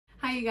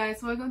Hi you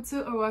guys, welcome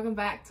to or welcome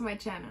back to my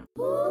channel.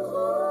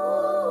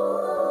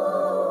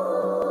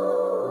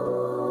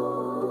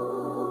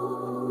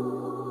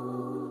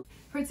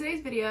 For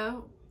today's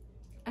video,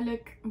 I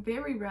look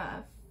very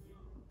rough.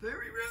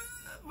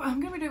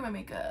 I'm gonna be doing my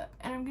makeup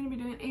and I'm gonna be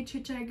doing a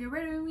chit chat get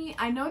ready with me.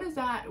 I noticed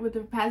that with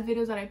the past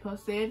videos that I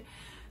posted,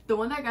 the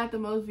one that got the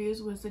most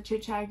views was the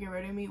chit chat get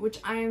ready with me, which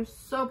I am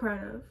so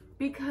proud of,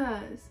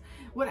 because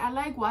what I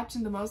like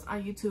watching the most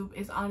on YouTube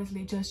is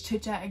honestly just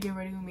chit chat and get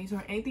ready with me,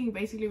 so anything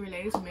basically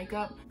related to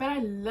makeup. But I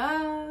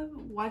love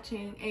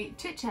watching a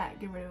chit chat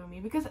get ready with me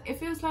because it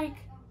feels like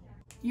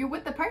you're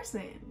with the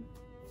person.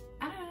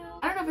 I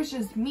don't know if it's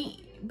just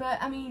me,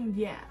 but I mean,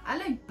 yeah, I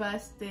look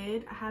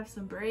busted. I have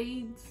some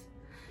braids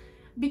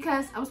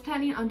because I was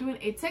planning on doing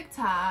a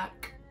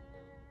TikTok.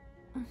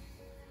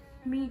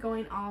 Me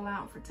going all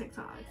out for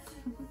TikToks.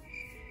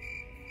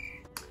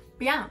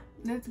 But yeah,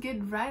 let's get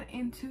right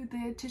into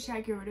the chit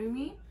chat get ready with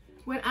me.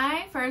 What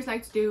I first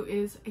like to do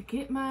is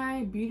get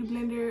my beauty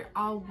blender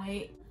all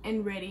wet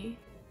and ready,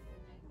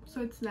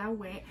 so it's now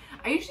wet.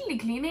 I usually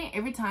clean it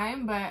every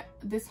time, but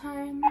this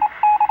time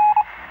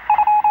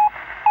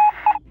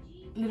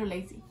a little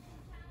lazy.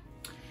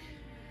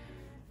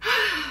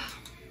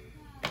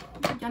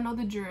 Y'all know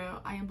the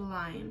drill. I am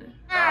blind.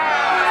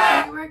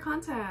 I wear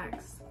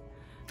contacts.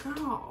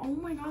 Girl, oh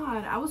my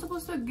god, I was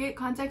supposed to get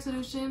contact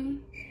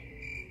solution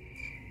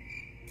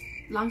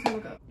long time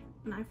ago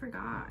and I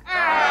forgot.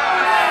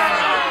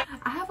 I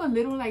have a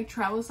little like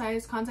travel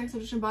size contact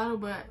solution bottle,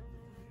 but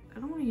I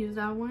don't want to use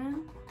that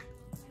one.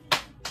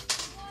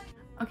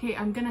 Okay,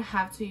 I'm gonna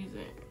have to use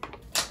it,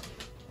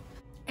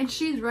 and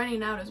she's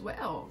running out as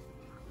well.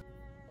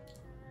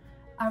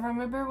 I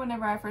remember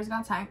whenever I first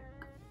got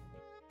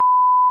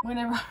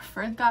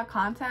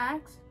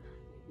contacts,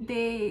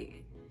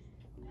 they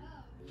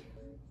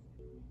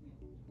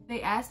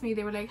asked me,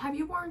 they were like, have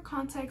you worn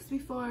contacts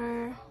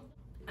before?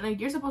 And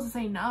like, you're supposed to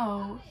say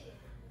no,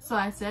 so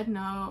I said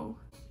no.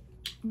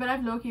 But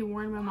I've low-key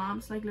worn my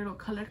mom's like little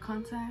colored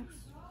contacts,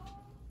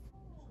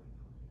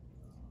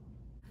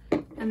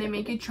 and they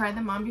make you try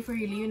them on before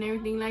you leave and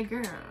everything. Like,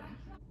 girl,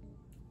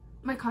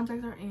 my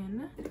contacts are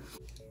in.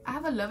 I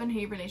have a love and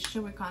hate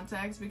relationship with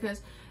contacts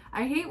because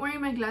I hate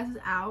wearing my glasses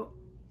out,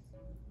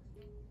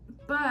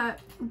 but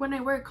when I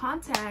wear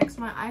contacts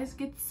my eyes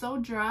get so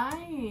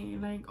dry.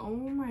 Like, oh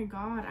my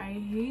god, I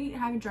hate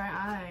having dry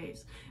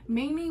eyes,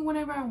 mainly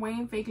whenever I'm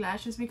wearing fake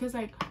lashes, because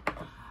like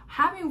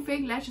having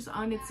fake lashes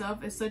on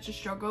itself is such a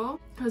struggle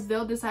because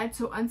they'll decide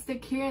to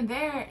unstick here and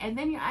there and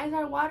then your eyes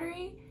are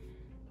watery.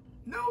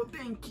 No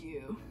thank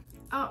you.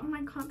 Oh,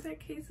 my contact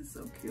case is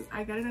so cute.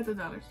 I got it at the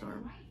dollar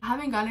store. I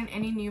haven't gotten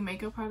any new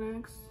makeup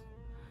products,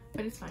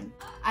 but it's fine.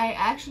 I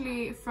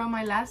actually, from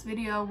my last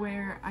video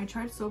where I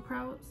tried soap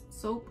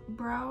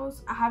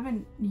brows, I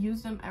haven't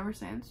used them ever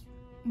since,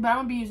 but I'm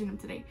gonna be using them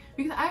today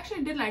because I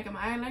actually did like them.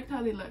 I liked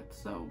how they looked,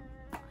 so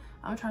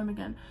I'll try them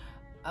again.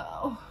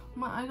 Oh,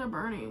 my eyes are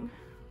burning.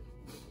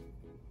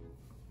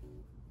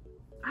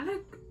 I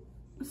look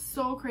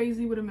so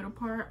crazy with a middle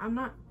part. I'm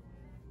not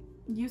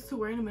used to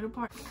wearing a middle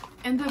part.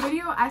 In the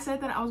video I said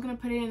that I was gonna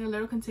put it in a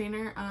little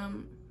container.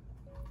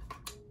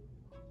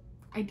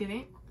 I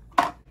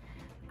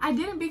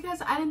didn't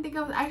because I didn't think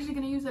I was actually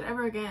gonna use it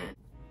ever again,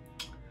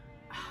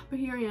 but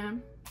here I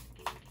am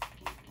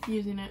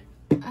using it.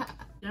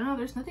 No,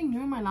 there's nothing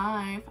new in my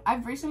life.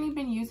 I've recently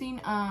been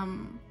using I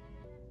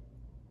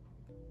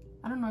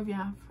don't know if you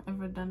have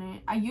ever done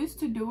it. I used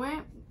to do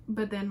it,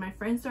 but then my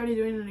friend started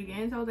doing it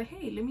again, so I was like,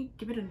 hey, let me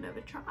give it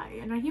another try,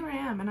 and here I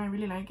am, and I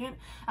really like it.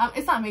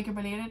 It's not makeup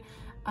related,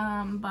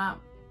 but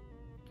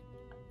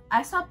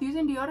I stopped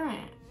using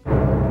deodorant.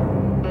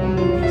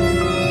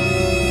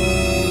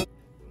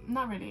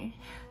 Not really.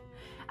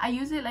 I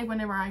use it like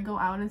whenever I go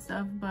out and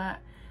stuff, but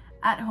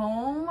at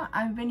home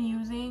I've been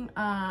using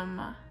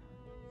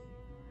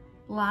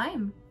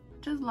lime.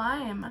 Just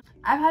lime.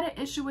 I've had an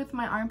issue with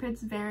my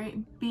armpits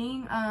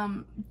being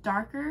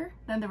darker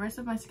than the rest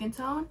of my skin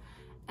tone,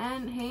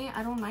 and hey,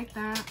 I don't like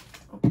that.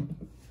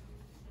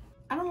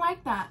 I don't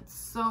like that,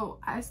 so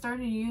I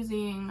started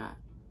using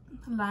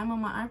lime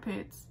on my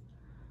armpits,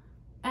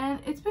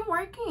 and it's been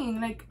working.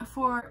 Like,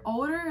 for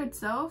odor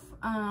itself,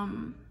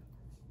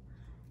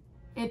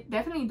 it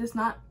definitely does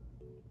not,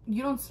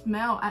 you don't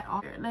smell at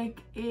all. Like,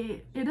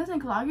 it doesn't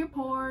clog your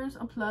pores,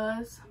 a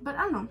plus. But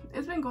I don't know,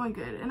 it's been going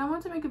good, and I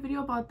want to make a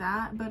video about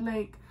that, but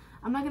like,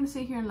 I'm not gonna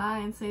sit here and lie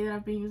and say that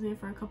I've been using it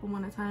for a couple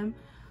months at a time,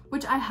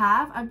 which I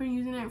have. I've been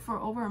using it for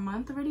over a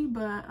month already,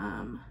 but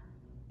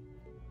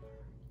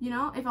you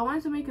know, if I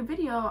wanted to make a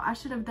video, I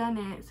should have done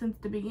it since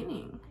the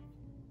beginning,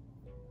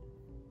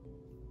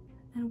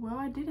 and well,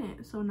 I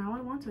didn't, so now I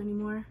don't want to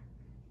anymore.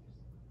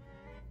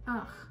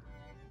 Ugh,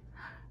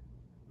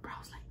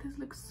 brows like this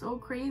look so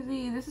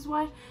crazy. This is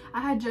why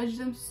I had judged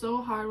them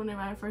so hard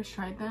whenever I first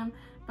tried them,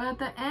 but at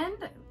the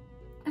end,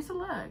 it's a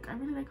look. I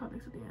really like how it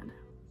looks at the end.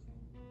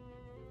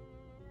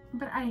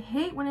 But I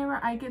hate whenever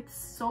I get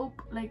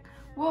soap, like,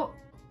 well,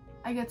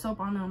 I get soap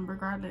on them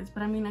regardless,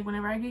 but I mean, like,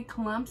 whenever I get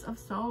clumps of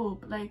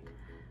soap, like,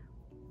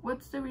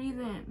 what's the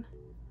reason?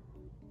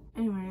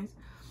 Anyways,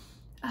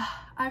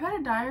 I got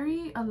a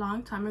diary a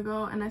long time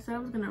ago and I said I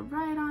was gonna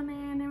write on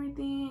it and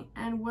everything,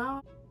 and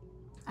well,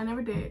 I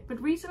never did.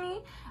 But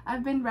recently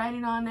I've been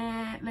writing on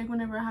it. Like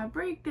whenever I have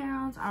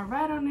breakdowns, I'll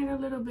write on it a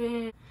little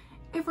bit.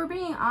 If we're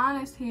being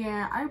honest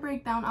here, I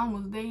break down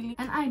almost daily,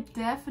 and I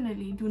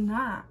definitely do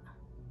not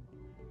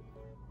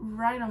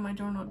write on my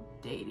journal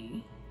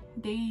daily.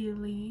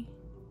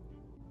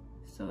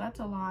 So that's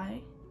a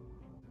lie.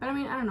 But I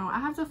mean, I don't know, I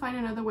have to find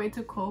another way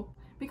to cope,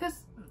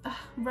 because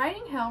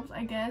writing helps,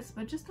 I guess,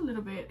 but just a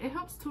little bit. It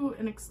helps to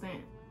an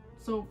extent.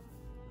 So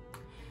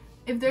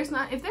if there's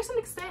an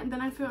extent,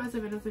 then I feel as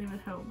if it doesn't even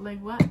help.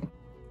 Like what?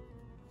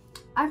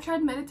 I've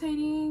tried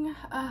meditating.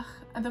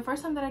 The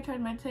first time that I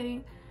tried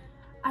meditating,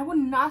 I would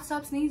not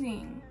stop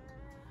sneezing.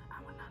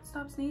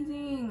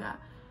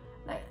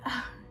 Like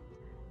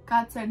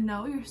God said,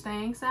 no, you're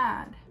staying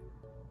sad.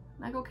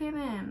 Like, okay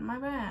then, my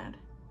bad.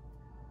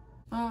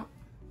 Well,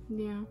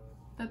 yeah,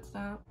 that's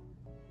that.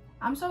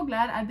 I'm so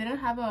glad I didn't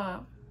have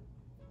a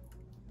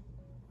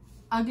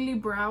ugly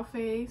brow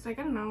face. Like,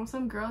 I don't know,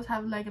 some girls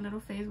have like a little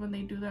face when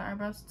they do their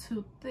eyebrows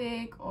too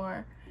thick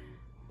or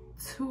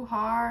too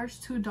harsh,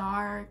 too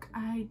dark.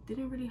 I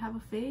didn't really have a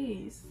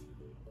face.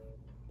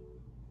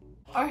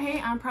 Or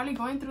hey, I'm probably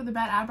going through the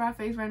bad eyebrow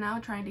phase right now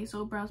trying these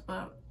soap brows,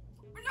 but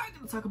we're not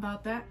gonna talk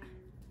about that.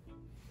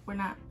 We're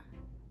not.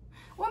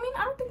 Well, I mean,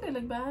 I don't think they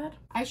look bad.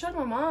 I showed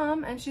my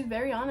mom and she's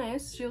very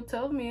honest. She'll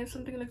tell me if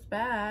something looks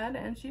bad,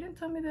 and she didn't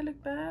tell me they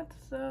look bad.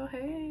 So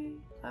hey,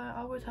 I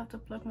always have to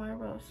pluck my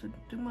eyebrows to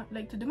do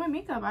my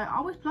makeup. I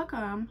always pluck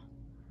them.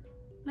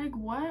 Like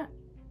what?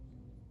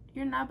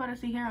 You're not about to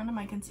see hair under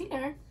my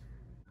concealer.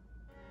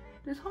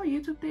 This whole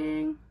YouTube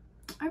thing,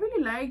 I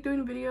really like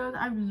doing videos.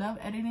 I love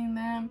editing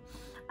them.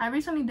 I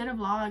recently did a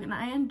vlog and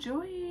I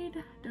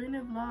enjoyed doing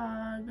a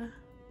vlog.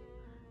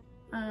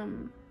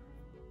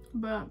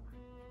 But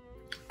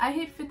I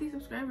hit 50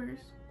 subscribers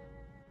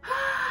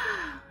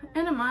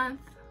in a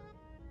month.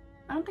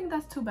 I don't think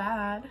that's too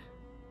bad.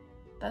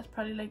 That's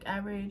probably like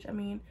average. I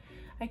mean,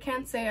 I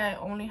can't say I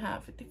only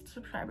have 50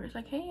 subscribers.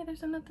 Like, hey,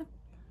 there's another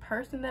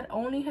person that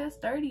only has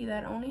 30,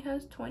 that only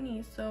has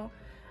 20. So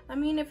I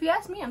mean, if you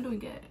ask me, I'm doing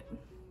good.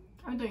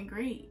 I'm doing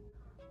great.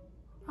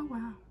 Oh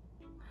wow.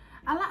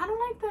 I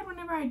don't like that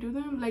whenever I do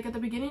them. Like at the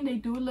beginning they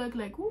do look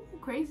like ooh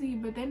crazy,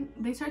 but then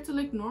they start to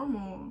look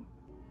normal.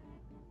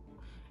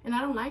 And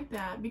I don't like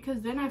that,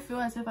 because then I feel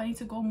as if I need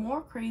to go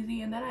more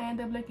crazy and then I end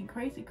up looking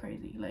crazy.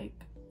 Like,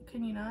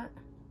 can you not?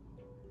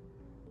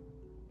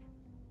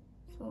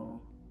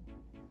 So,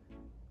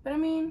 but I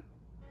mean,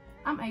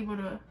 I'm able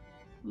to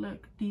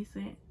look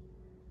decent.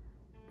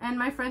 And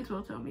my friends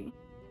will tell me.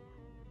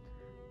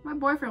 My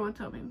boyfriend will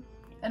tell me.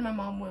 And my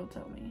mom will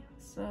tell me.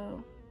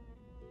 So,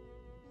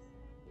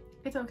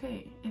 it's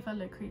okay if I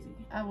look crazy.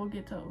 I will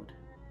get told.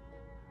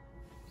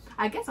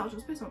 I guess I'll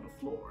just piss on the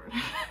floor.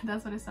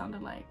 That's what it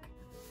sounded like.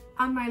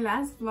 On my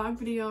last vlog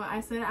video,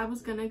 I said I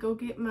was gonna go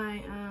get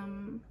my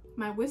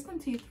my wisdom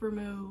teeth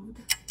removed.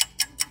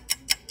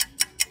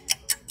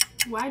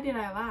 Why did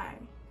I lie?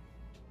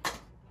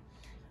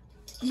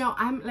 No,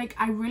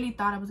 I really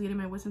thought I was getting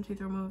my wisdom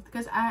teeth removed,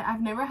 because I've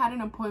never had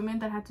an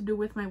appointment that had to do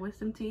with my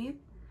wisdom teeth.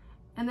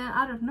 And then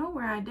out of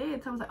nowhere I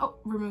did. So I was like, oh,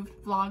 removed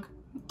vlog.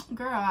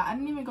 Girl, I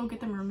didn't even go get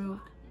them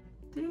removed.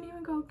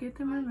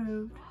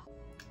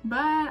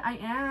 But I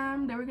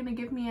am. They were gonna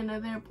give me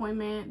another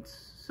appointment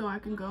so I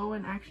can go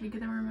and actually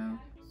get them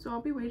removed. So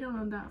I'll be waiting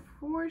on that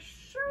for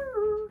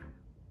sure.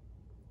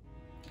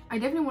 I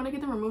definitely want to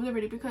get them removed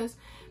already, because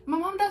my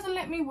mom doesn't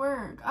let me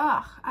work.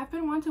 Ugh, I've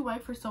been wanting to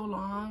work for so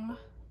long.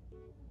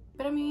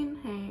 But I mean,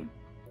 hey,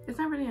 it's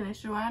not really an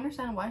issue. I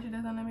understand why she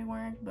doesn't let me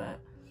work, but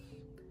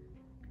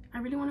I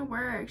really want to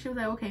work. She was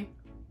like, okay,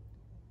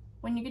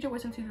 when you get your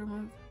wisdom teeth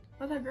removed.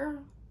 I was like,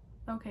 girl,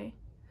 okay.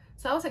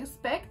 So I was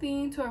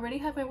expecting to already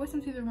have my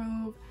wisdom teeth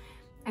removed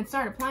and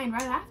start applying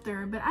right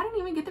after, but I didn't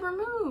even get them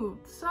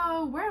removed.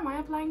 So where am I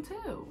applying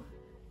to?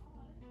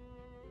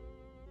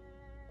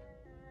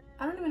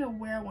 I don't even know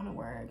where I want to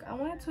work. I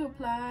wanted to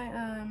apply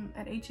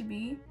at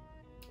HEB,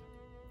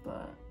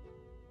 but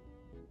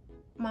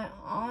my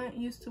aunt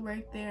used to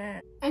work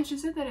there and she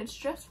said that it's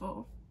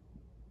stressful.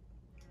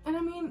 And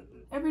I mean,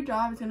 every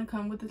job is gonna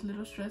come with this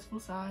little stressful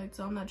side,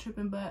 so I'm not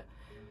tripping, but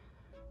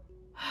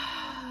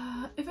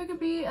if it could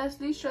be as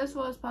least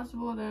stressful as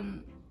possible,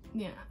 then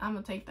yeah, I'm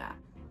gonna take that.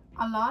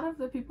 A lot of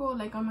the people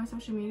like on my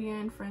social media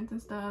and friends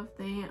and stuff,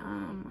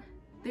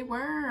 they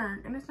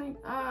work, and it's like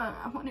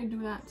I want to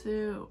do that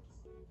too.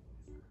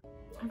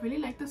 I really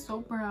like the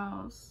soap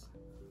brows.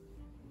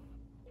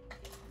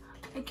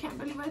 I can't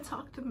believe I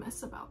talked a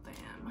mess about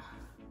them.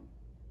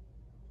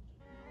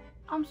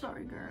 I'm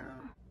sorry, girl.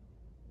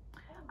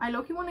 I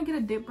low-key want to get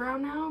a dip brow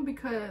now,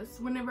 because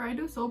whenever I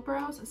do soap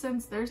brows,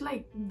 since there's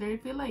like, they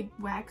feel like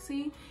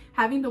waxy,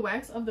 having the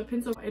wax of the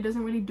pencil, it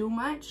doesn't really do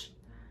much.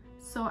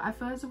 So I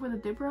feel as if with a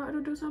dip brow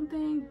it'll do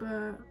something,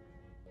 but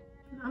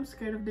I'm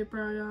scared of dip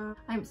brow, y'all.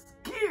 I'm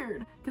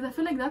scared, because I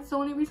feel like that's the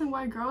only reason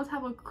why girls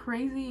have a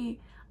crazy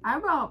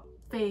eyebrow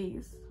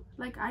phase.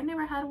 Like, I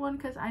never had one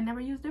because I never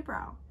used dip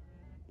brow.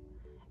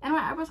 And my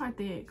eyebrows are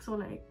thick, so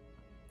like,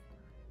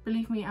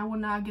 Believe me, I will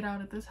not get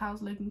out of this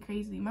house looking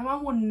crazy. My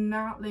mom will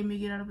not let me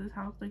get out of this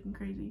house looking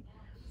crazy.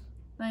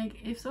 Like,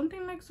 if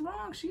something looks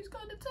wrong, she's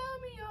gonna tell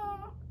me,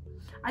 y'all.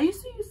 I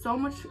used to use so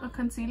much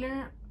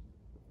concealer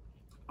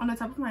on the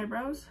top of my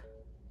eyebrows.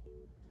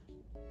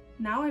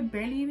 Now I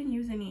barely even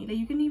use any. Like,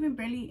 you can even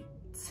barely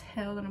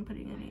tell that I'm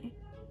putting any.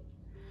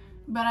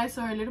 But I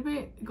swear, a little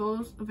bit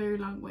goes a very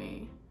long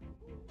way.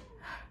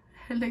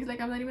 It looks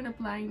like I'm not even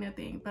applying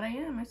nothing, but I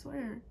am, I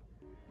swear.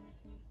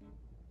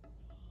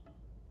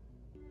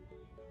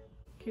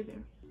 Okay,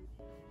 there.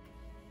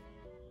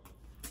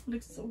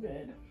 Looks so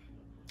good.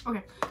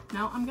 Okay,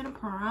 now I'm gonna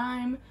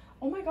prime.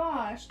 Oh my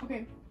gosh.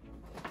 Okay,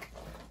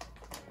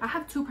 I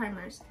have two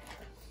primers.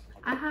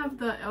 I have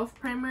the e.l.f.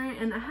 primer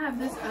and I have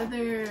this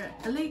other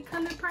LA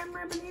color primer,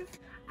 I believe.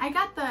 I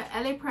got the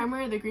LA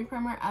primer, the green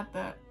primer at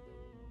the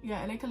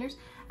LA colors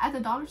at the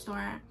dollar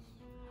store,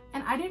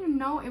 and I didn't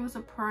know it was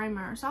a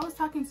primer, so I was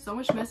talking so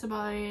much mess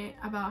about it,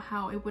 about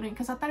how it wouldn't,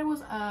 because I thought it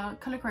was a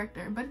color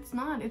corrector, but it's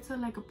not. It's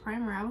like a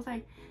primer. I was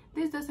like,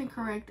 this doesn't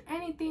correct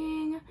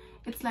anything.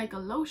 It's like a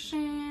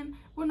lotion.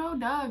 Well, no,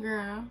 duh,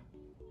 girl,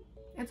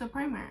 it's a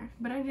primer.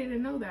 But I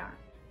didn't know that.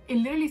 It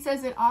literally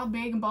says it all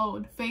big and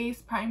bold,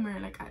 face primer.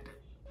 Like,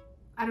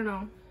 I don't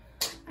know,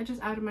 I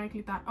just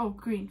automatically thought, oh,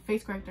 green,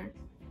 face corrector.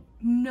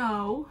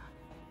 No,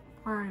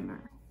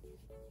 primer.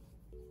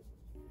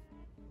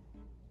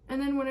 And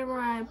then whenever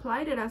I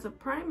applied it as a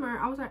primer,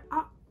 I was like,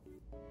 oh,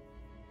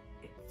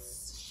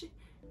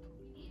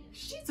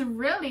 she's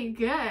really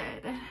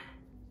good.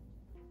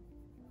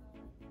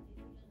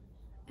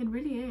 It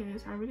really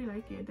is. I really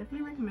like it.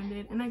 Definitely recommend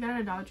it. And I got it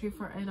at Dollar Tree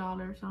for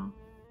 $1, so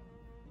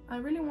I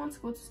really want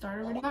school to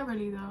start already. Not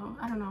really though.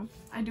 I don't know.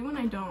 I do and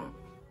I don't.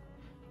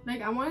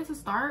 Like, I wanted to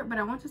start, but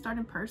I want to start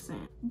in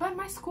person. But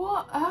my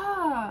school,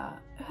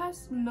 it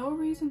has no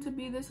reason to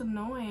be this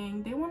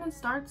annoying. They want to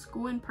start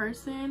school in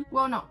person.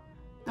 Well, no.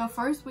 The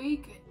first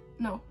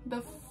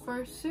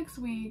 6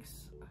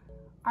 weeks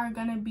are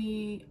gonna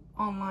be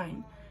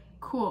online.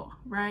 Cool,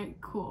 right?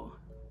 Cool.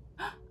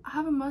 I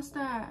have a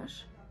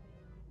mustache.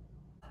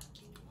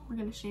 We're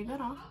gonna shave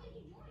that off.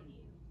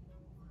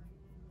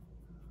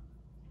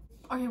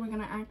 Okay, we're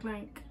gonna act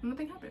like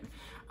nothing happened.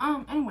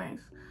 Anyways,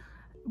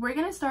 we're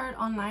gonna start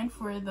online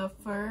for the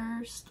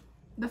first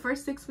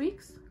 6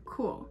 weeks.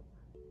 Cool.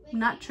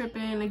 Not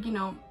tripping, like, you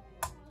know,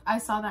 I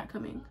saw that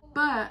coming.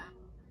 But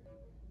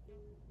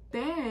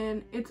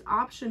then it's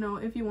optional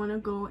if you want to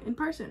go in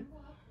person.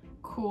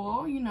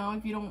 Cool, you know,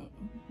 if you don't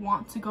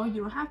want to go,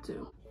 you don't have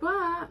to.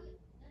 But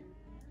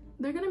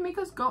they're gonna make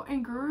us go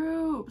in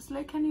groups.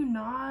 Like, can you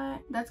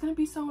not? That's gonna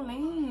be so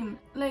lame.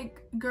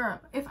 Like, girl,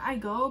 if I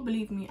go,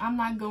 believe me, I'm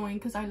not going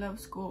because I love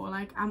school.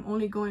 Like, I'm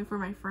only going for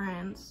my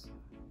friends.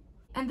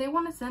 And they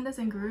want to send us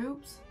in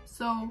groups,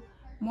 so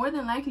more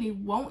than likely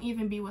won't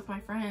even be with my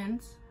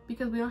friends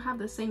because we don't have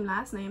the same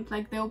last names.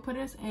 Like, they'll put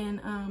us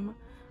in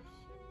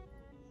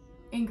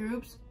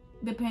groups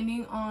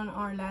depending on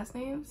our last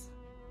names.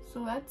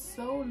 So that's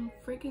so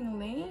freaking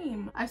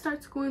lame. I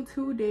start school in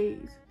 2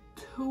 days.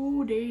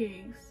 2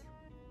 days.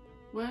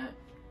 What?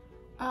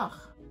 Ugh.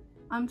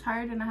 I'm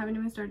tired and I haven't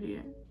even started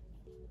yet.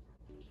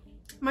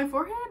 My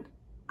forehead,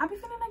 I be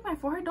feeling like my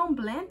forehead don't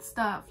blend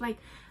stuff. Like,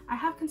 I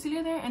have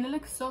concealer there and it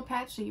looks so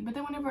patchy, but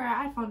then whenever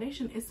I add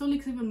foundation, it still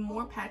looks even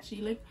more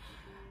patchy. Like,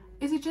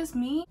 is it just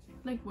me?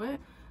 Like, what?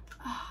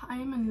 I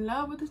am in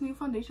love with this new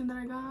foundation that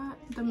I got,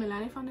 the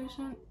Milani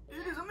foundation.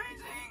 It is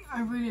amazing.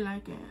 I really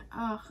like it.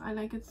 Ugh, I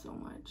like it so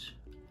much.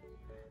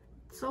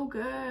 It's so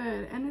good.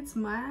 And it's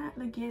matte.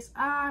 Like, yes.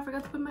 I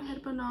forgot to put my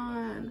headband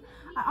on.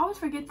 I always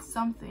forget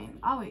something.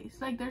 Always.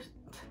 Like,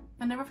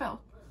 I never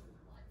fail.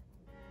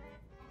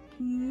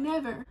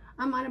 Never.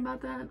 I'm mad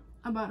about that.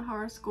 About how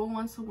our school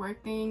wants to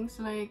work things.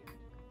 Like,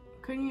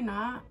 can you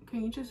not?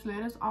 Can you just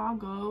let us all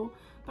go?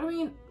 But I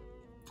mean,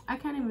 I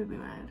can't even be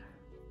mad.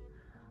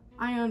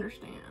 I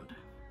understand.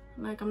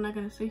 Like, I'm not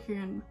gonna sit here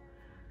and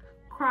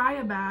cry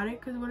about it,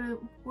 because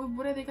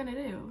what are they gonna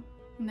do?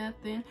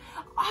 Nothing.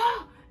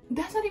 Oh,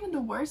 that's not even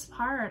the worst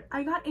part.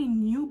 I got a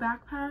new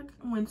backpack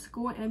when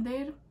school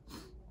ended.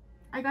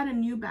 I got a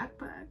new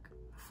backpack,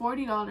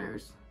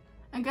 $40.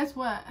 And guess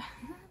what?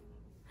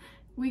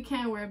 We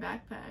can't wear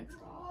backpacks.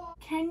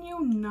 Can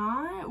you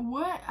not?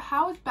 What?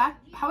 How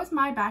is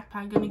my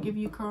backpack gonna give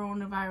you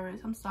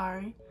coronavirus? I'm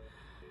sorry.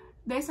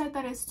 They said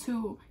that it's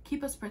to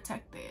keep us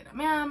protected.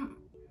 Ma'am,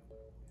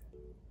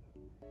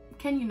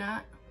 can you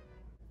not?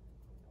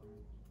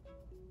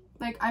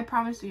 Like, I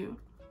promise you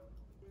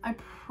my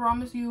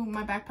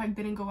backpack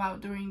didn't go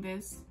out during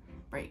this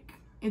break.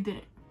 It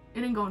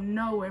didn't go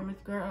nowhere, Miss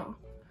Girl.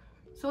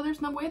 So there's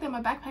no way that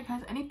my backpack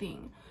has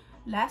anything.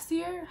 Last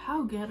year,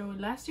 how ghetto.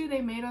 Last year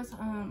they made us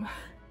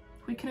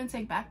we couldn't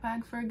take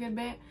backpacks for a good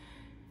bit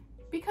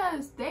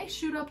because they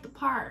shoot up the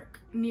park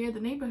near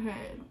the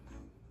neighborhood.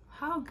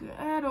 How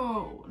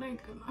ghetto.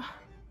 Like,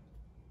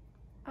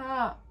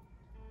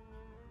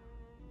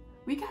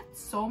 we got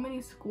so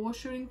many school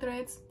shooting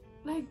threats.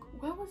 Like,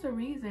 what was the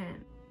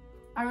reason?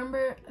 I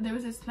remember there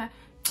was this class.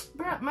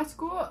 Bruh, my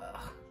school,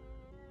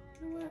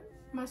 you know what?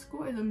 My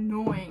school is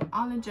annoying,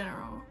 all in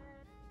general.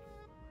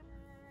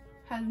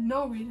 has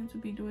no reason to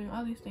be doing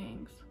all these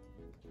things.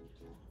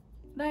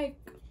 Like,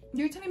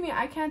 you're telling me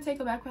I can't take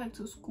a backpack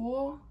to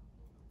school?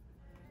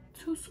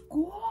 To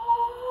school?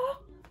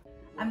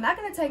 I'm not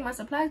gonna take my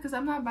supplies because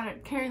I'm not about to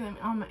carry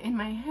them in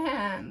my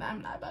hand.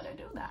 I'm not about to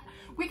do that.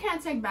 We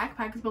can't take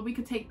backpacks, but we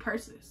could take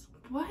purses.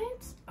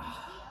 What?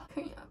 Oh,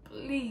 can you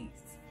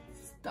please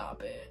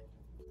stop it?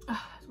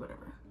 It's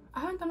whatever. I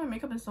haven't done my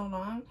makeup in so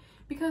long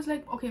because,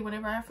 like, okay,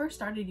 whenever I first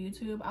started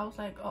YouTube, I was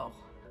like, oh,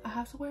 I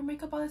have to wear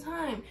makeup all the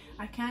time.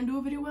 I can't do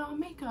a video without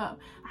makeup.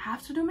 I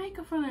have to do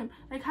makeup for them.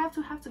 Like, have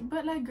to.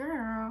 But, like,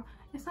 girl,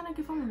 it's not like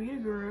if I'm a real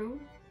girl.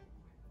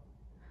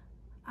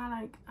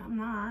 I'm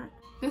not.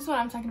 This is what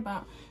I'm talking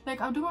about.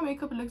 Like, I'll do my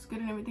makeup, it looks good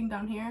and everything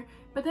down here.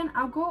 But then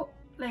I'll go,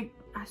 like,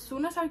 as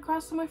soon as I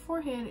cross to my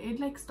forehead, it,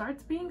 like,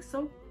 starts being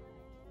so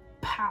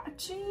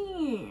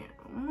patchy.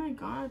 Oh my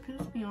god, it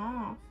pisses me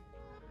off.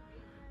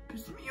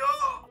 Pisses me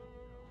off.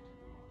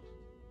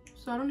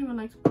 So I don't even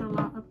like to put a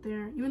lot up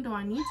there, even though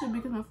I need to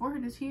because my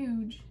forehead is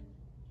huge.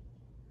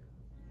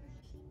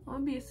 I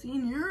want to be a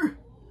senior.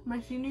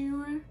 My senior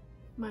year,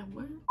 my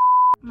what?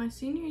 My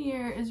senior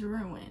year is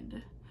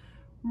ruined.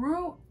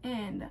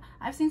 Ruined.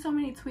 I've seen so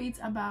many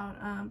tweets about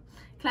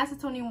class of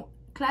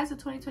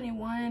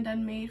 2021 that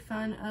made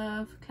fun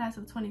of class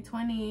of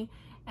 2020,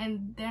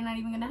 and they're not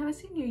even gonna have a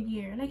senior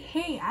year. Like,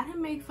 hey, I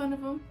didn't make fun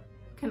of them.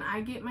 Can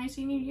I get my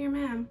senior year,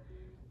 ma'am?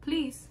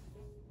 Please.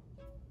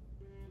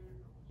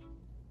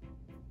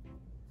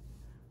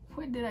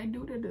 What did I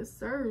do to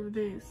deserve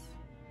this?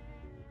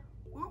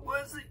 What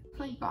was it?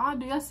 Like, God,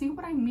 do y'all see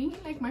what I mean?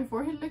 Like, my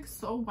forehead looks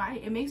so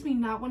white. It makes me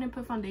not want to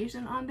put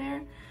foundation on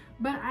there.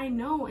 But I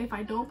know if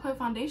I don't put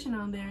foundation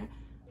on there,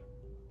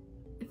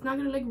 it's not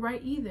gonna look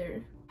right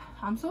either.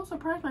 I'm so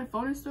surprised my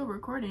phone is still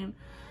recording,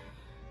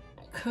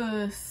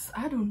 because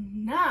I do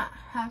not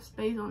have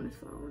space on this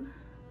phone.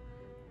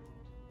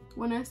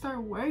 When I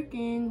start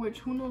working, which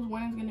who knows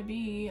when it's gonna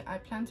be, I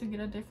plan to get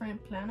a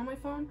different plan on my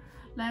phone.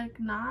 Like,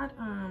 not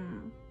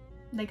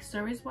like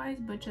service wise,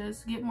 but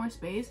just get more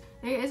space.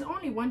 It's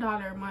only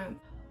 $1 a month.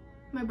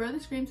 My brother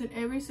screams in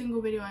every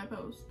single video I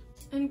post.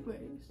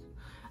 Anyways,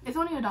 it's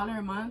only $1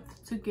 a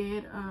month to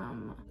get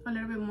a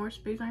little bit more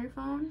space on your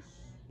phone.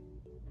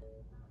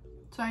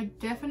 So I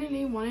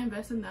definitely want to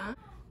invest in that,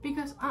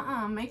 because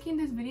making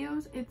these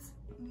videos, it's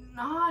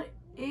not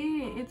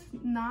it. It's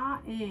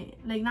not it.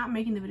 Like, not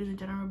making the videos in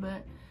general,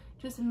 but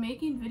just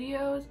making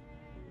videos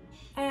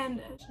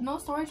and no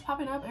storage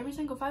popping up every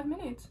single 5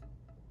 minutes.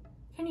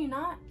 Can you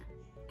not?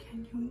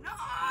 Can you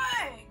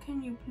not?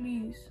 Can you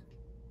please?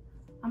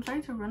 I'm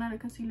starting to run out of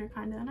concealer,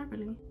 kinda, not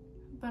really,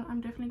 but I'm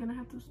definitely gonna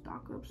have to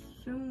stock up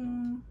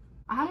soon.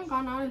 I haven't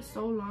gone out in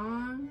so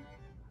long,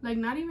 like,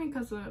 not even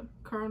because of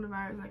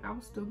coronavirus. Like, I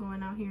was still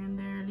going out here and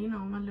there, you know,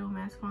 my little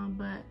mask on,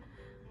 but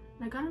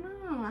like, I don't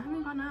know, I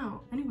haven't gone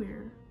out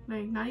anywhere,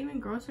 like, not even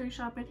grocery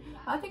shopping.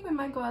 I think we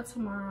might go out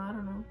tomorrow. I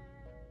don't know.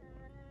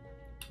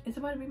 It's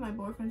about to be my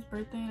boyfriend's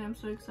birthday, and I'm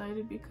so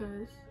excited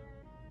because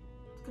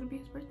it's gonna be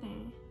his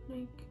birthday.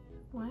 Like,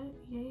 what?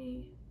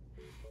 Yay.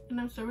 And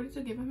I'm so ready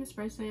to give him his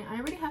present. I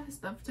already have his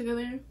stuff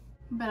together,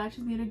 but I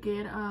just need to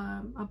get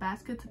a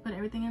basket to put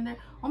everything in there.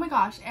 Oh my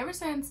gosh, ever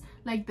since,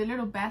 like, the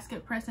little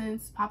basket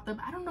presents popped up,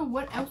 I don't know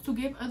what else to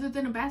give other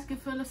than a basket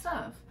full of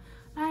stuff.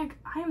 Like,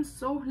 I am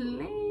so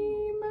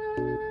lame.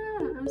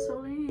 I'm so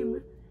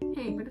lame.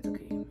 Hey, but it's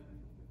okay.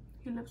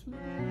 He loves me.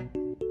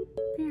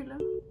 Here,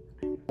 love.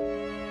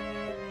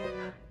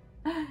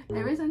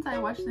 Ever since I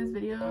watched this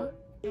video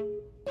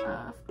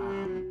of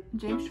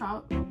James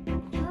Charles,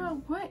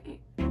 girl, what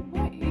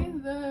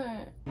is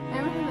that?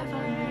 Ever since I saw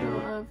the video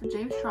of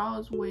James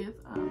Charles with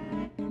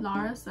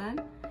Lara's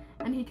son,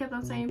 and he kept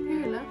on saying,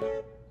 "Period, love."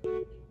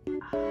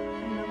 I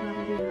love that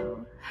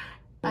video.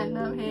 I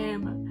love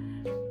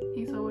him.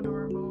 He's so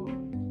adorable.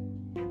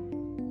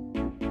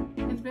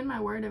 It's been my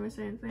word ever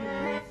since.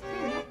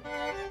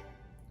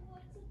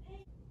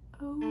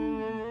 Oh.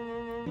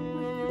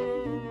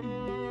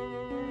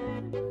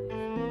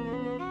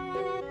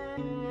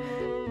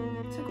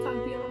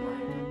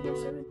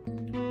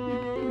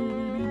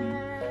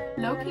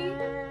 Low-key,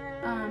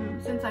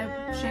 since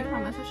I shaved my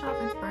mustache off,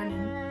 it's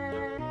burning.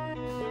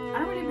 I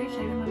don't really be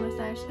shaving my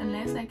mustache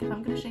unless, like, if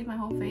I'm gonna shave my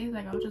whole face,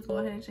 like, I'll just go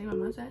ahead and shave my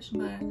mustache.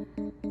 But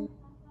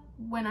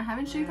when I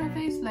haven't shaved my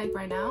face, like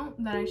right now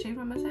that I shaved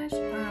my mustache,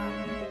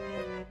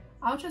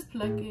 I'll just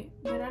pluck it.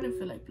 But I didn't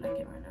feel like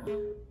plucking right now.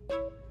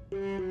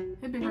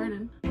 It'd be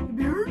hurting. It'd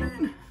be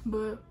hurting.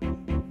 But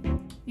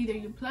either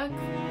you pluck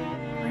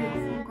or you're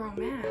a full-grown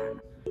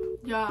man.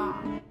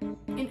 Yeah.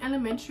 In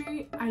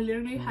elementary, I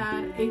literally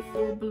had a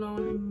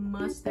full-blown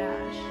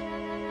mustache.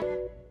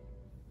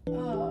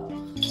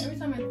 Every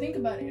time I think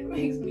about it, it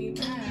makes me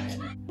mad.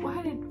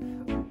 Why did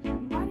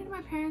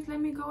my parents let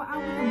me go out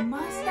with a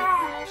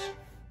mustache?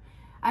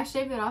 I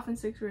shaved it off in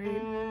 6th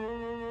grade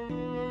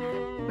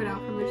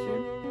without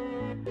permission.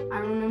 I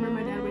remember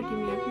my dad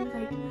waking me up. He was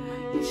like,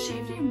 "You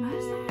shaved your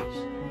mustache?"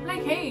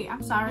 Like, hey,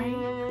 I'm sorry.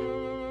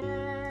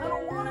 I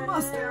don't want a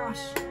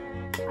mustache.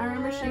 I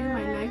remember shaving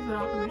my legs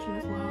without permission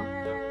as well,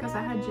 because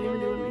I had gym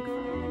and they would make fun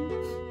of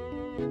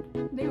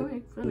me. They would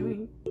make fun of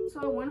me.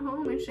 so I went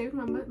home and shaved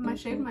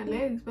my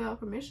legs without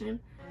permission.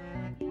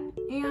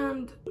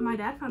 And my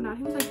dad found out.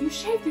 He was like, "You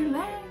shaved your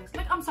legs?"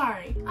 Like, I'm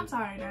sorry,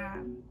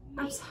 Dad.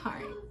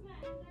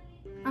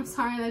 I'm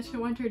sorry that you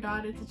want your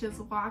daughter to just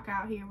walk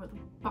out here with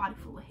a body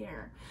full of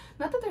hair.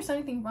 Not that there's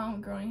anything wrong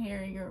with growing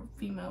hair, you're a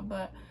female,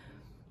 but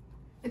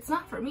it's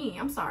not for me.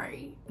 I'm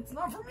sorry, it's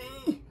not for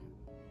me.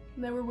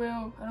 Never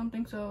will. I don't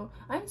think so.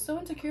 I'm so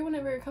insecure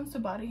whenever it comes to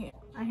body hair.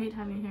 I hate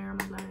having hair on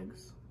my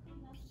legs.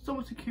 So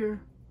insecure.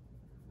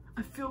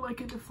 I feel like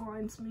it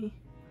defines me.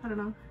 I don't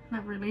know,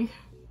 not really.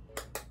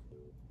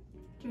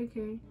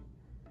 JK.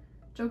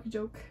 Jokey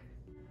joke.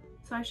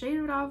 So I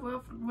shaved it off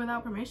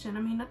without permission.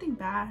 I mean, nothing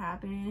bad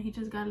happened. He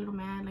just got a little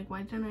mad. Like,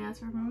 why didn't I ask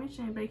for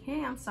permission? Like,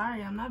 hey, I'm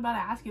sorry. I'm not about to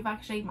ask you if I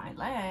can shave my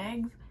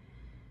legs.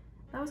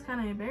 That was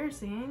kind of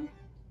embarrassing.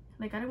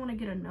 Like, I didn't want to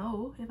get a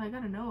no. If I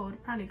got a no,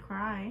 I'd probably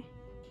cry.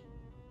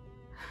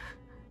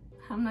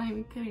 I'm not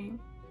even kidding.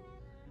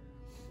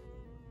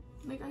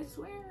 Like, I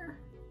swear.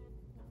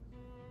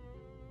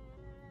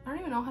 I don't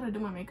even know how to do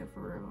my makeup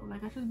for real.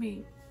 Like, I should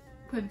be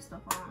putting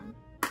stuff on.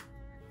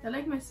 I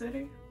like my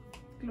sweater.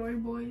 Glory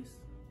Boys.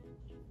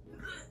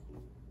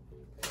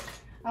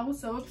 I was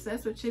so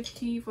obsessed with Chit's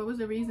teeth. What was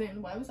the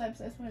reason? Why was I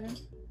obsessed with him?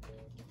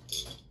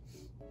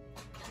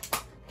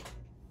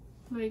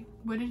 Like,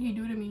 what did he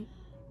do to me?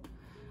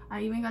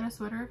 I even got a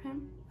sweater of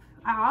him.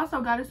 I also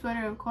got a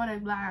sweater of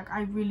Kodak Black.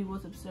 I really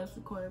was obsessed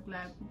with Kodak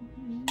Black.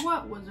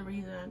 What was the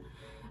reason?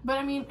 But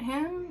I mean,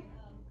 him,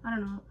 I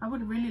don't know. I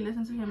would really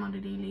listen to him on the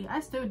daily.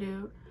 I still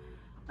do.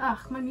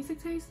 Ugh, my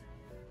music taste,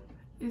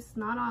 it's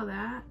not all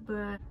that,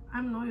 but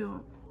I'm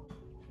loyal.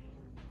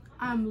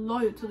 I'm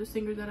loyal to the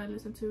singers that I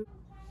listen to.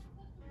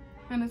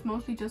 And it's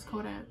mostly just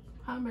Kodak.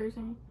 How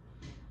embarrassing.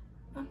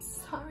 I'm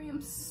sorry.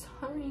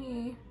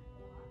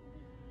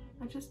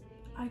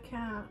 I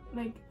can't.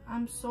 Like,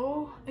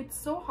 it's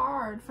so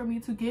hard for me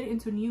to get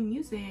into new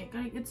music.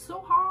 Like, it's so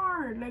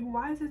hard. Like,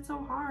 why is it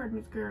so hard,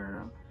 Miss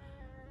Girl?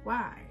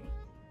 Why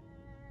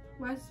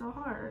is it so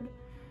hard?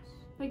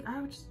 Like,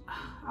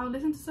 I'll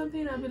listen to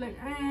something and I'll be like,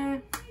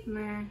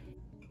 nah.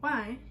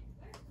 Why?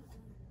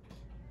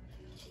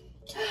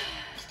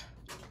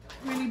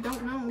 Really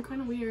don't know. I'm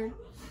kind of weird.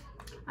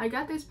 I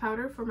got this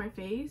powder for my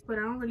face, but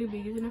I don't really be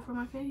using it for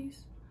my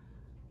face.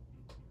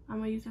 I'm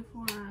gonna use it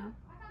for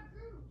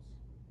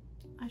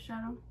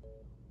eyeshadow.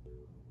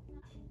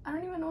 I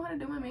don't even know how to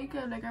do my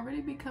makeup. Like, I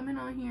really be coming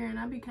on here and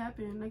I be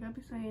capping. Like, I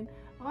be saying,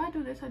 oh, I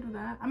do this, I do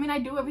that. I mean, I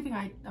do everything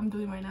I'm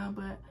doing right now,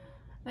 but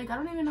like, I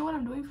don't even know what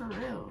I'm doing for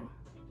real.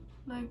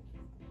 Like,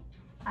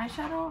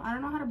 eyeshadow, I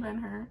don't know how to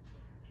blend her,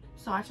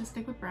 so I should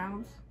stick with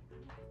browns.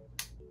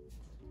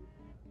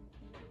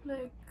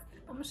 Like,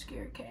 I'm a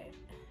scared cat.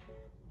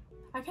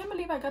 I can't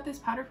believe I got this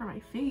powder for my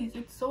face.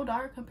 It's so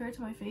dark compared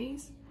to my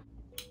face.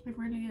 It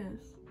really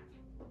is.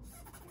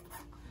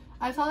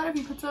 I saw that if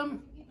you put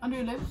some under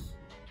your lips,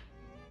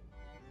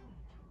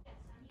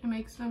 it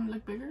makes them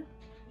look bigger.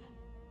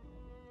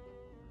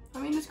 I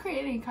mean, it's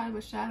creating kind of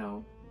a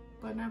shadow,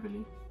 but not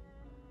really.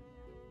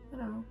 I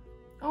don't know.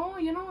 Oh,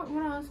 you know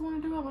what I also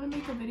want to do? I want to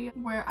make a video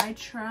where I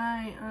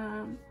try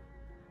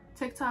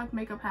TikTok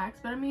makeup hacks,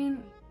 but I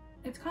mean,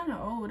 it's kind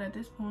of old at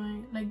this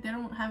point. Like, they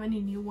don't have any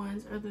new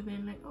ones other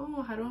than like,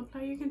 oh, how to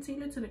apply your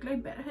concealer to look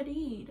like Bella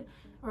Hadid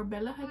or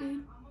Bella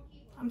Hadid.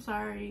 I'm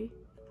sorry,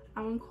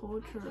 I'm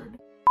uncultured.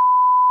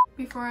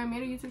 Before I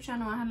made a YouTube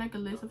channel, I had like a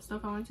list of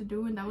stuff I wanted to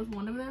do, and that was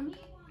one of them.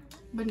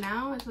 But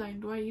now it's like,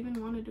 do I even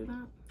want to do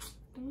that?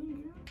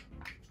 Dang it.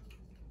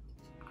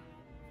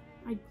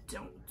 I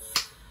don't.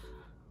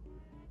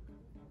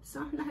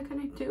 So I'm not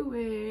gonna do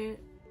it.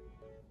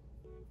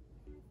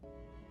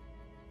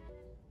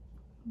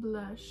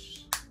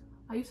 Blush.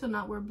 I used to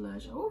not wear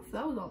blush. Oh,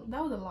 that was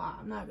a lot.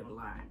 I'm not gonna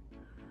lie.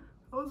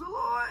 That was a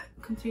lot.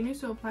 Continue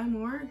to apply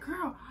more.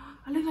 Girl,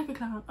 I look like a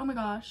clown. Oh my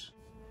gosh.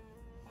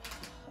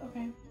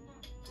 Okay.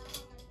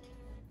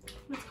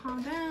 Let's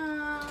calm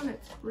down.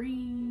 Let's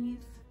breathe.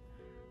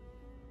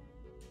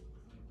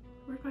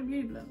 Where's my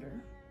beauty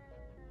blender?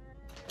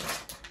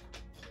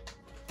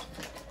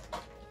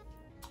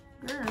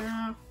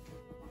 Girl.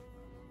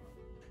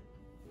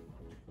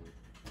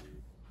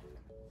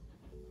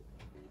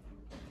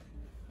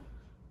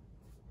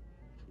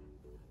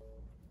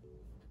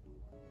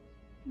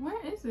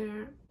 Where is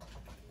it?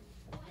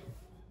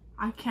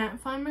 I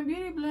can't find my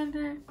beauty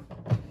blender.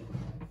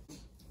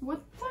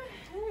 What the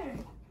heck?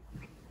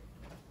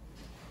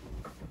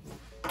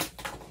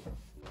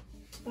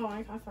 Oh,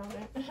 I found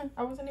it.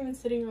 I wasn't even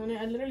sitting on it.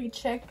 I literally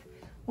checked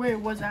where it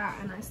was at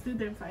and I still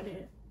didn't find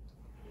it.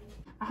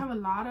 I have a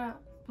lot of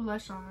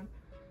blush on.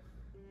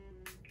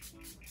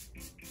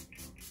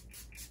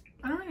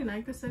 I don't really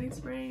like the setting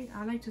spray.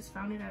 I like just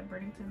found it at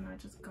Burlington and I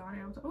just got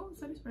it. I was like, oh,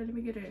 setting spray, let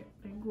me get it.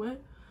 Like,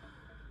 what?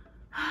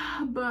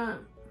 But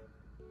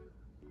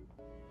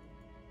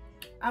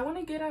I want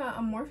to get a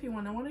Morphe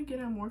one. I want to get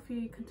a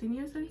Morphe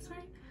continuous setting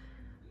spray.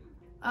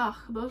 Ugh,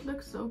 those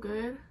look so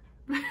good.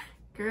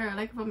 Girl,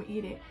 like if I'm gonna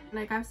eat it.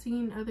 Like, I've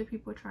seen other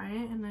people try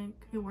it and like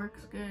it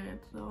works good,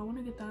 so I want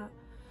to get that.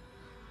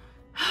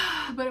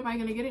 But am I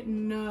gonna get it?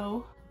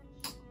 No.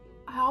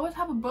 I always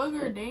have a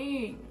booger,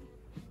 dang.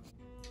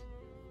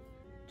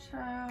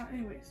 Child,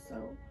 anyway,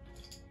 so.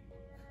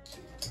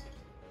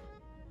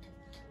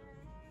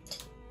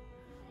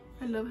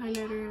 I love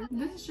highlighter.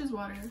 This is just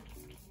water.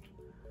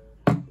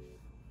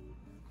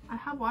 I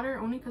have water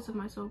only because of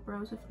my soap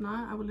brows. If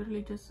not, I would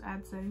literally just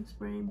add setting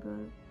spray,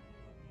 but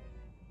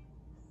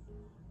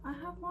I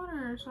have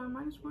water, so I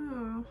might as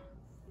well.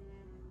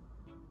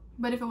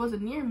 But if it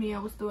wasn't near me, I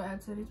would still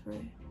add setting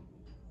spray.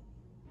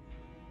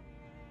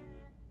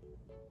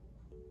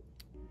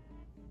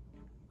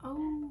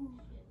 Oh,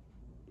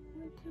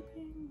 what's a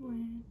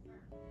penguin?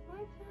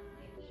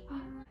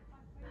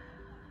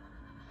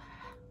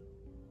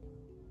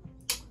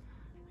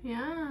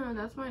 Yeah,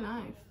 that's my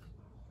life.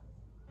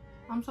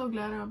 I'm so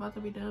glad I'm about to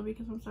be done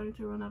because I'm starting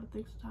to run out of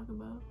things to talk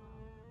about.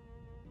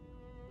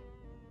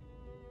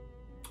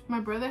 My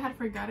brother had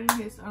forgotten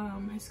his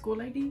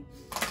school ID,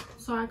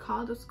 so I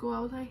called the school. I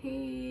was like,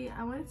 hey,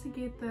 I wanted to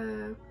get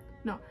the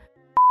I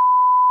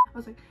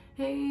was like,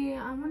 hey,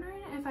 I'm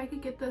wondering if I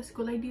could get the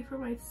school ID for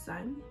my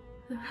son.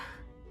 They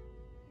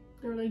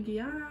were like,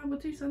 yeah,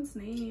 what's your son's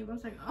name? I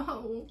was like,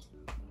 oh,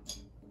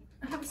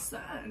 I have a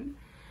son.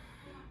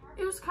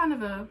 It was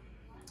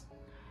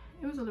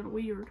a little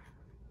weird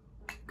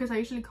because I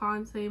usually call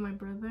and say my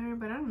brother,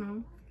 but I don't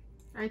know.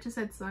 I just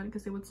said son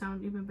because it would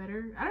sound even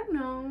better. I don't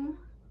know.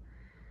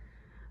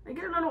 I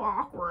get a little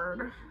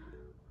awkward.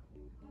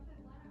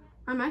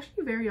 I'm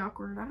actually very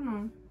awkward. I don't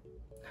know.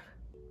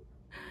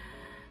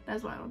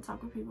 That's why I don't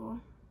talk with people.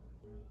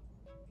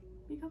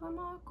 Because I'm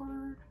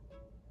awkward.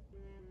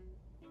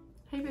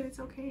 Hey, babe, it's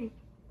okay.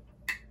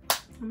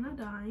 I'm not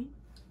dying.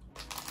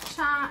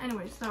 Cha.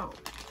 Anyway, so.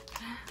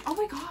 Oh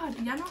my god.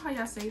 Y'all know how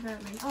y'all say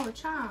that? Like, oh,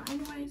 cha.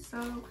 Anyway,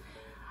 so.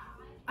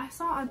 I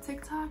saw on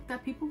TikTok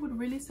that people would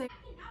really say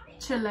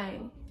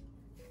Chile.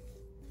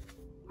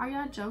 Are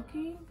y'all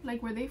joking?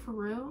 Like, were they for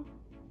real?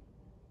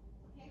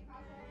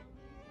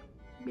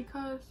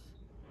 Because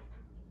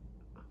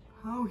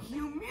how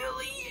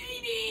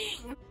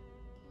humiliating.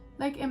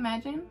 Like,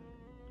 imagine.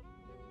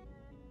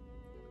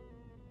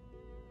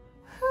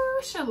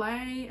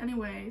 Chile.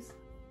 Anyways,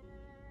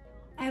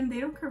 and they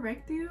don't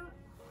correct you.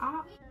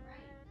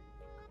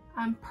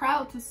 I'm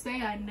proud to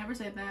say I never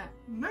said that.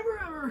 Never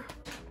ever.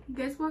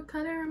 Guess what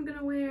color I'm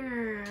gonna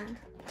wear?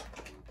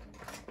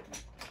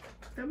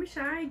 Don't be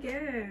shy,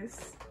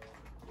 guess.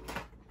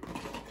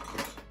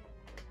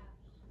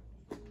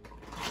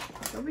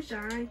 Don't be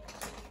shy.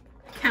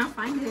 Can't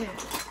find it.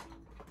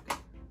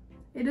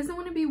 It doesn't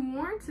want to be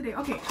worn today.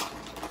 Okay,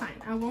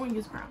 fine. I won't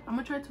use brown. I'm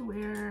gonna try to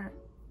wear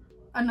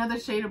another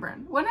shade of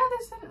brown. Well, no,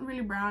 this isn't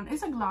really brown.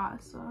 It's a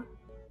gloss. So.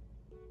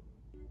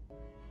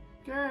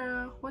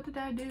 Girl, what did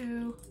I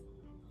do?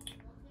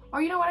 Oh,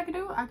 you know what I could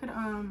do? I could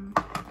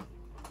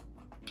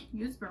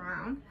use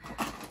brown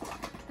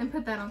and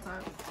put that on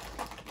top.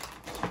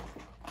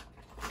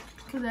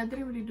 Cause that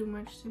didn't really do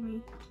much to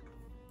me.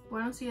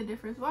 Well, I don't see a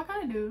difference. Well, I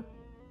kind of do.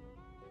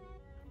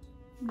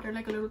 They're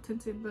like a little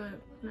tinted,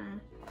 but nah.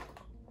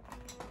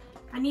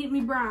 I need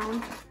me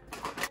brown.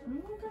 Oh my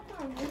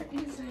god, where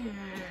is it?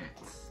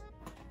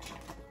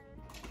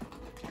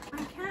 I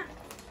can't.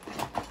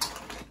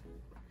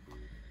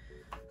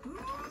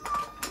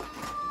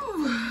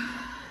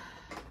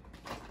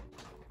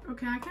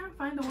 Okay, I can't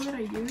find the one that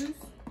I use.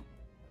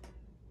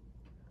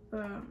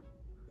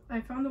 I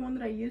found the one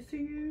that I used to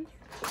use.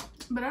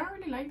 But I don't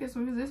really like this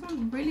one because this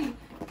one really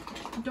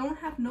don't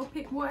have no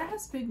pig. Well, it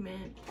has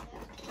pigment.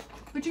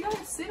 But you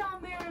gotta sit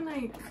on there and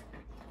like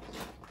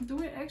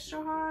do it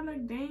extra hard.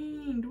 Like,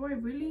 dang, do I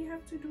really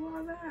have to do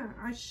all that?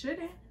 I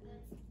shouldn't.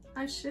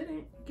 I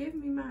shouldn't. Give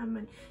me my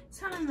money.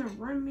 Tell them to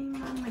run me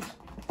my money.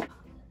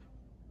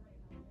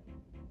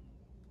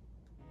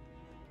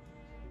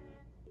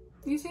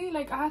 You see,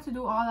 like, I had to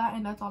do all that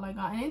and that's all I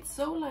got. And it's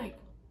so like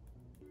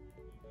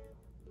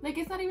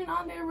it's not even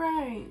on there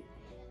right.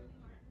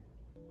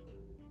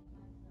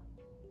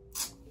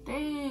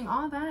 Dang,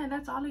 all that,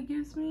 that's all it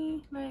gives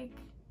me. Like,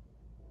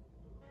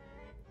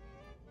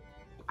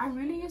 I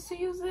really used to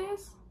use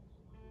this.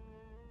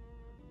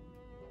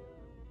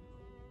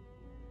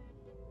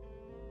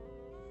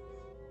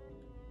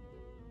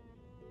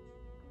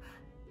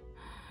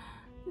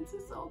 This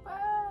is so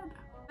bad.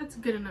 That's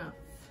good enough.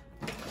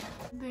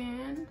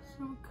 Then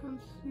some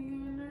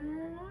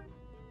concealer.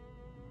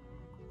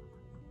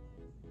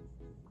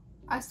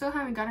 I still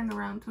haven't gotten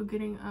around to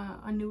getting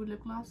a new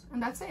lip gloss,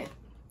 and that's it.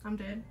 I'm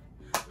dead.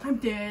 I'm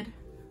dead.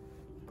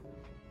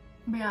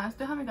 But yeah, I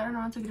still haven't gotten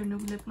around to get a new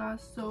lip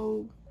gloss,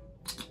 so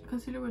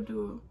concealer would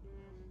do.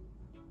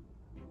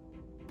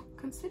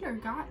 Concealer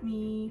got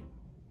me.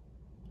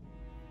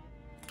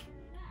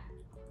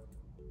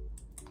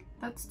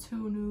 That's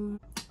too nude,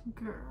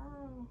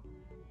 girl.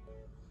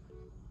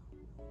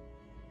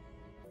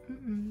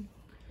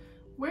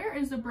 Where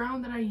is the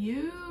brown that I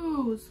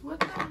use?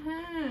 What the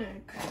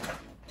heck?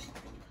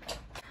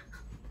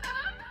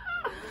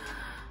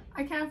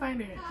 I can't find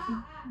it.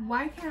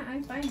 Why can't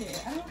I find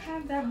it? I don't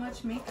have that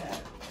much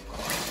makeup.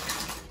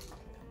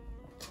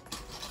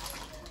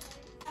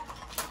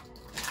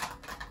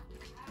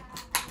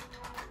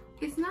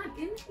 It's not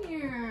in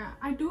here.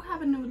 I do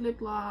have a nude lip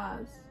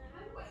gloss.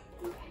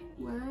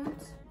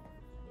 What?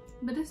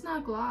 But it's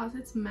not gloss,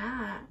 it's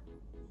matte.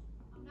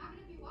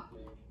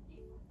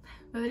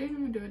 But they didn't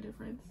even do a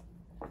difference.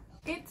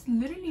 It's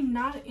literally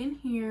not in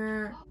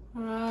here.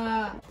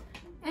 And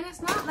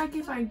it's not like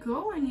if I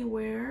go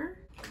anywhere,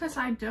 because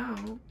I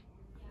don't.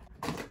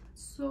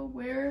 So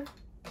where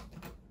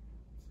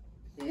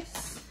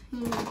is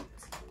it?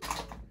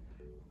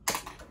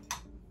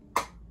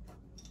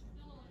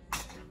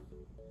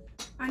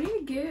 I need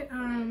to get a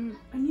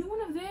new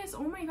one of this.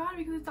 Oh my god,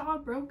 because it's all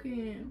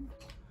broken.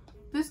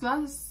 This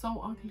glass is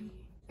so ugly.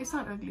 It's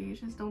not ugly, it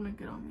just don't look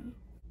good on me.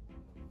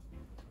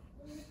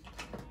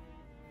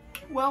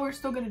 Well, we're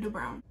still gonna do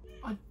brown.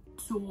 A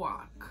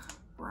dark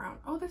brown.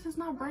 Oh, this is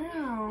not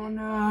brown.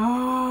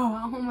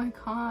 Oh my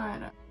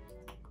god.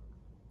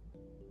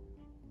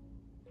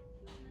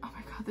 Oh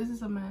my god, this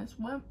is a mess.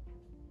 What?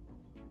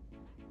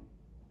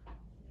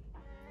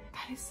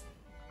 That is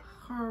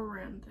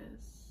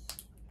horrendous.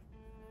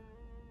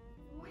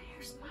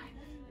 Where's my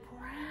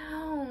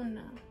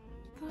brown?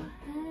 What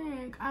the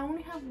heck? I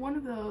only have one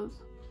of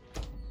those.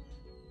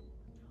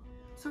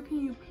 So can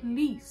you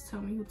please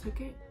tell me who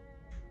took it?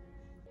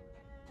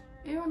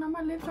 Ew, now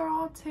my lips are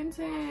all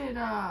tinted.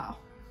 Oh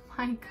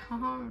my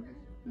god,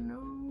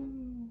 no.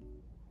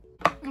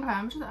 Okay,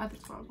 I'm just gonna add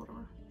this gloss,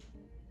 whatever.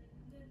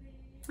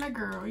 Like,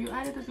 girl, you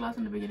added this gloss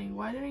in the beginning.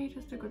 Why didn't you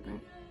just stick with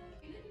it?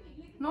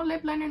 No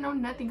lip liner, no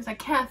nothing, because I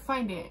can't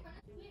find it.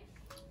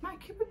 My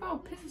Cupid bow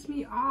pisses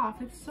me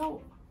off. It's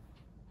so...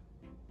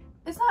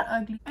 It's not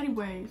ugly.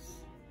 Anyways,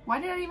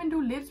 why did I even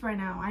do lips right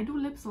now? I do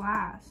lips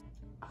last.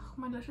 Oh,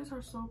 my lashes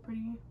are so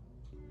pretty.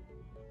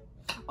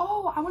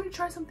 Oh, I want to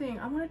try something.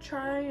 I want to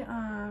try,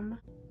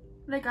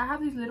 like, I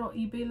have these little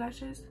eBay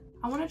lashes.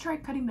 I want to try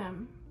cutting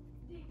them.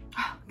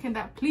 Can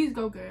that please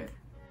go good?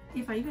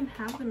 If I even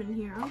have them in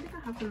here. I don't think I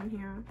have them in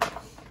here.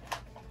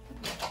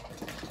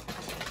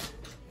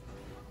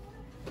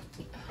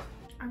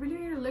 I really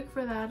need to look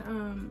for that,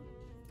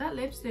 that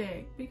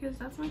lipstick, because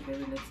that's my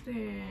favorite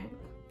lipstick.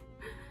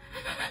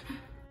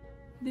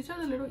 These are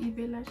the little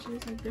eBay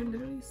lashes. Like, they're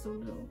literally so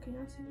little. Can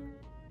y'all see them?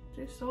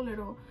 They're so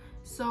little.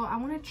 So I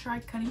want to try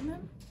cutting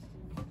them.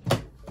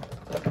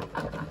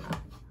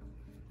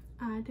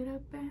 I did a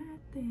bad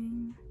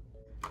thing.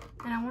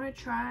 And I want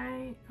to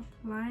try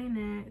applying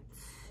it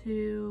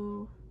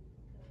to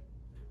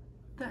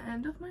the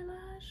end of my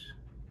lash.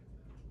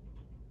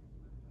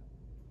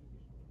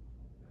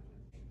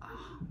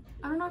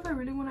 I don't know if I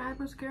really want to add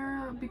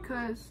mascara,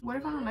 because what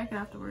if I don't like it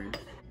afterwards?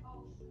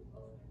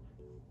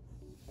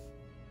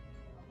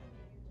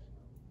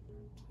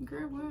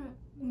 Girl, what?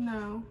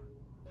 No.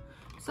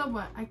 So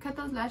what? I cut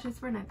those lashes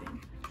for nothing.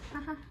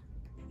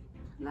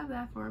 Love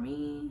that for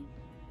me.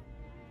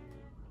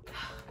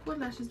 What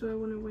lashes do I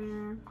want to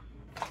wear?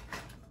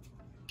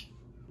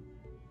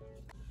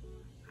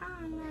 I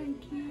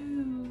like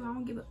you. I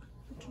won't give up.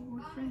 What's your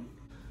boyfriend?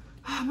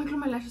 I'm gonna glue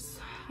my lashes.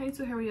 I need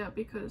to hurry up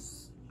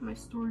because my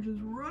storage is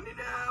running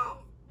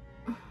out.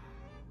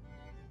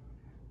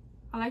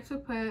 I like to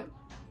put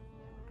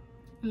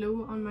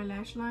glue on my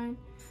lash line,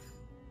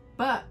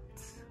 but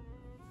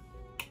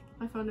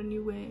I found a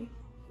new way.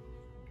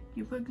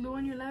 You put glue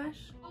on your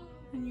lash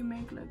and you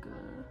make like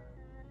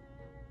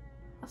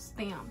a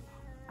stamp.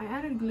 I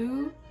added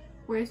glue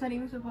where it's not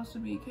even supposed to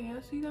be. Can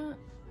you see that?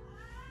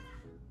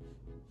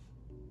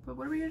 But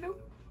what are we gonna do?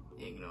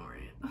 Ignore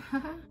it.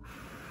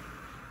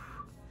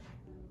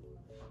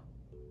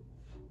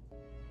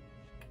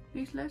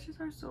 These lashes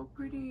are so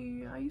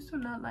pretty. I used to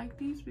not like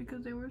these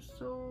because they were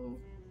so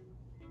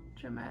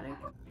dramatic.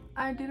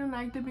 I didn't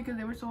like them because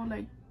they were so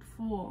like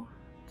full,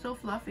 so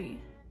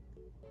fluffy.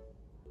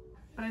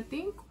 But I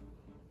think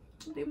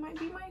they might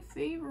be my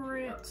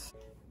favorite.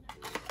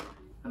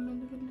 I'm in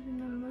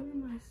love with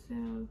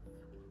myself.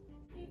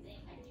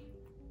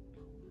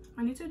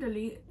 I need to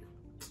delete.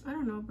 I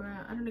don't know, bro.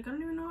 I don't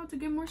even know how to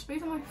get more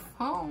space on my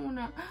phone.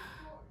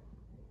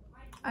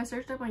 I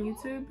searched up on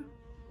YouTube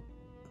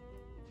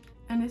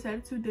and it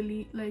said to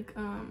delete like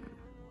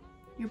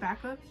your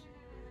backups,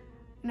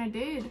 and I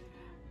did,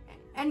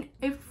 and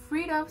it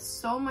freed up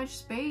so much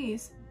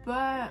space,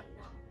 but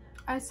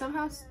I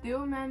somehow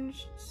still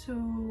managed to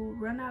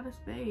run out of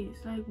space.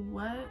 Like,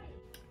 what?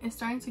 It's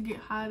starting to get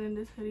hot in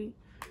this hoodie.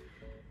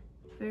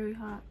 Very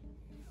hot.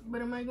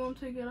 But am I going to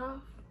take it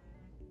off?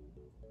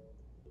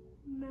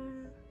 Nah.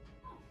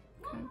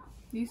 Okay.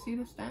 Do you see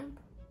the stamp?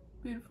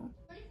 Beautiful.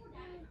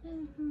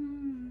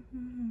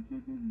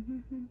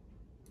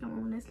 Come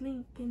on, let's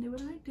link and do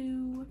what I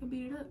do. I can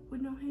beat it up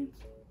with no hands.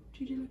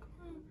 GG like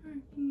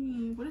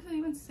monarchy. What does it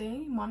even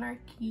say?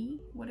 Monarchy?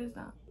 What is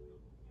that?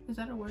 Is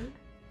that a word?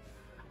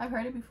 I've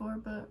heard it before,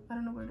 but I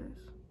don't know what it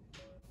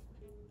is.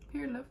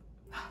 Pure love.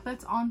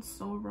 That's on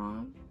so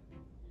wrong.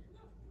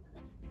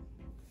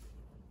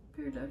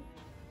 Pure love.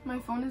 My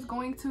phone is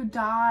going to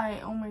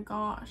die. Oh my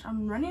gosh.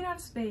 I'm running out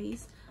of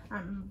space.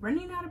 I'm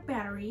running out of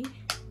battery.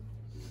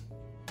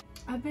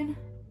 I've been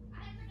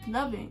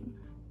loving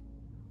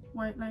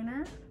white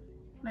liner,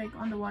 like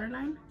on the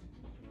waterline.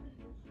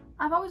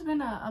 I've always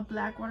been a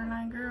black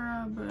waterline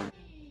girl, but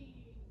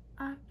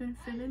I've been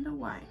feeling the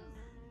white.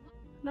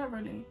 Not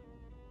really.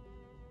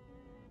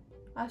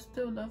 I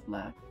still love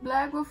black.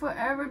 Black will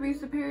forever be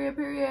superior,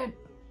 period.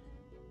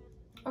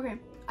 Okay,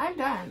 I'm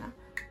done.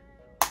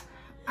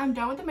 I'm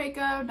done with the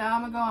makeup. Now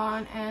I'm gonna go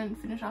on and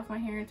finish off my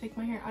hair and take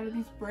my hair out of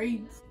these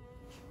braids.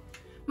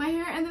 My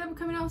hair ended up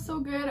coming out so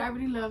good. I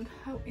really loved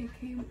how it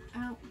came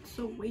out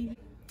so wavy.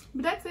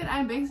 But that's it.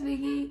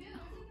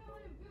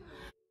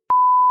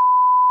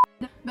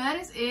 That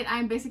is it.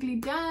 I'm basically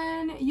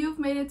done. You've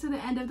made it to the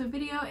end of the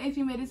video. If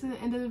you made it to the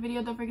end of the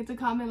video, don't forget to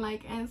comment,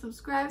 like, and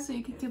subscribe so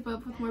you can keep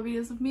up with more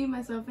videos of me,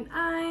 myself, and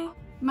I.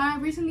 My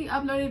recently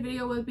uploaded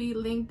video will be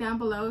linked down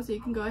below, so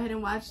you can go ahead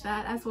and watch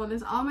that, as well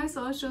as all my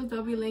socials.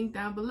 They'll be linked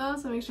down below,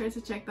 so make sure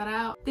to check that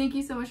out. Thank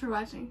you so much for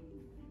watching.